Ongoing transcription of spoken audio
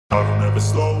I don't ever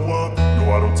slow up,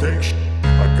 no I don't take shit.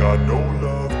 I got no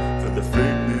love for the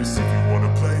fakeness. If you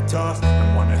wanna play tough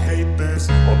and wanna hate this,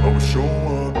 I'll always show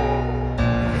up.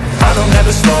 I don't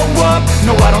ever slow up,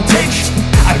 no I don't take shit.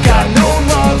 I got no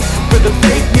love for the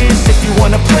fakeness. If you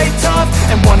wanna play tough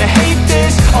and wanna hate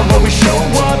this, I'll always show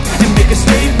up and make a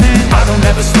statement. I don't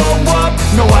ever slow up,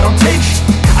 no I don't take shit.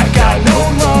 I got no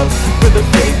love for the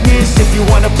fakeness. If you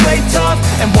wanna play tough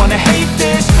and wanna hate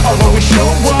this, I'll always show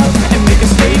up and make a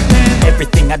statement.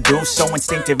 Everything I do so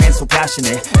instinctive and so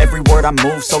passionate. Every word I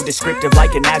move so descriptive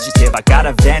like an adjective. I got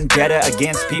a vendetta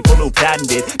against people who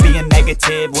patented being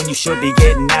negative when you should be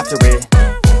getting after it.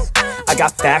 I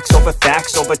got facts over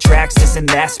tracks, this and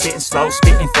that. Spitting slow,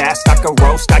 spitting fast, I could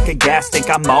roast, I could gas. Think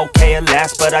I'm okay at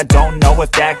last, but I don't know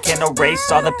if that can erase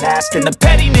all the past. And the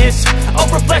pettiness, a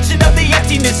reflection of the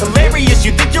emptiness. Hilarious,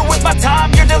 you think you're with my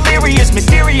time, you're delirious.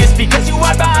 Mysterious, because you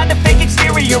hide behind a fake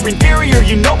exterior. Inferior,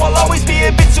 you know I'll always be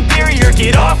a bit superior.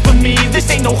 Get off of me, this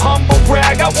ain't no humble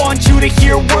brag. I want you to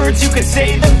hear words, you can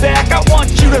say them back. I want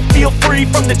you to feel free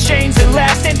from the chains that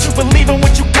last, and to believe in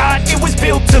what you got, it was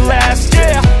built to last,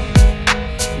 yeah.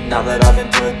 Now that I've been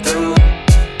put through,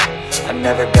 I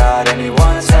never got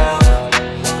anyone's help.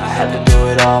 I had to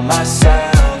do it all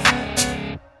myself.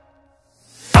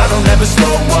 I don't ever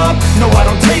slow up, no I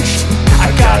don't take shit.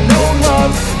 I got no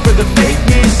love for the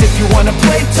fakeness. If you wanna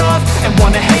play tough and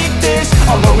wanna hate this,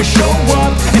 I'll always show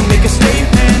up and make a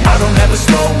statement. I don't ever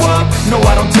slow up, no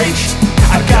I don't take shit.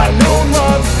 I got no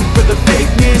love for the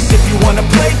fakeness. If you wanna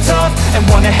play tough and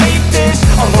wanna hate this,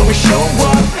 I'll always show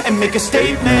up and make a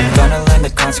statement. Gonna learn the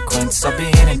consequence of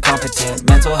being incompetent.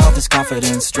 Mental health is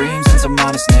confidence, dreams and some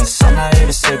honestness. I'm not here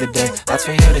to save the day, that's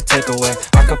for you to take away.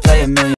 I could play a million